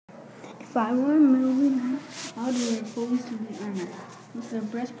If I were a military knight, I would wear fully suited armor, with a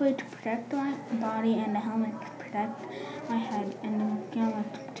breastplate to protect my body and a helmet to protect my head and a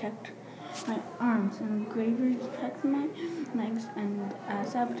gauntlet to protect my arms and bravery to protect my legs and a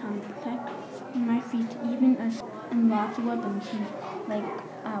sabaton to protect my feet, and lots of weapons like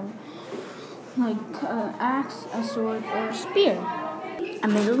axe, a sword, or a spear. A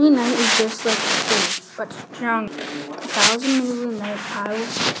military knight is just like a sword, but strong. If I was a military knight,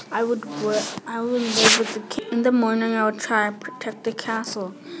 I would live with the king. In the morning, I would try to protect the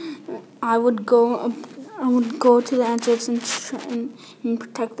castle. I would go to the entrance and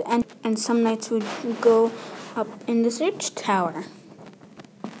protect the entrance. And some knights would go up in the search tower.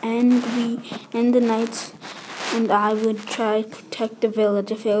 And the knights and I would try to protect the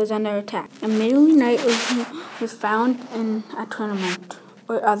village if it was under attack. A military knight was found in a tournament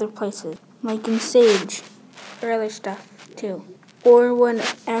or other places, like in Sage, or other stuff too. Or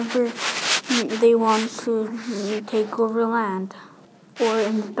whenever they want to take over land, or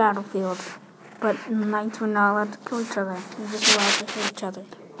in the battlefield. But knights were not allowed to kill each other. They were just allowed to hit each other.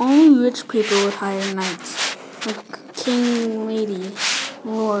 Only rich people would hire knights, like king, lady,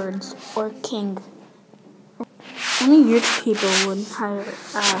 lords, or king. Only rich people would hire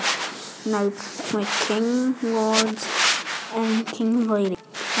knights, like king, lords, and king, lady.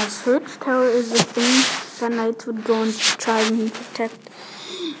 A search tower is the thing that knights would go and try and protect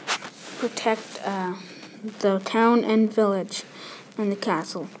the town and village and the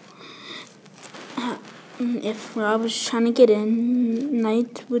castle. If Rob was trying to get in,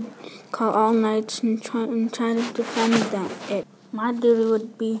 knights would call all knights and try to defend it. My duty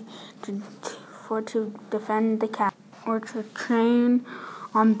would be to defend the castle or to train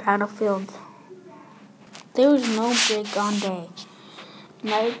on battlefields. There was no break on day.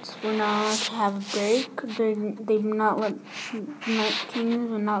 Knights were not allowed to have a break. They would not let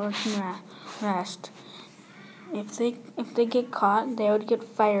kings would not let them rest. If they get caught, they would get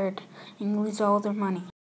fired and lose all their money.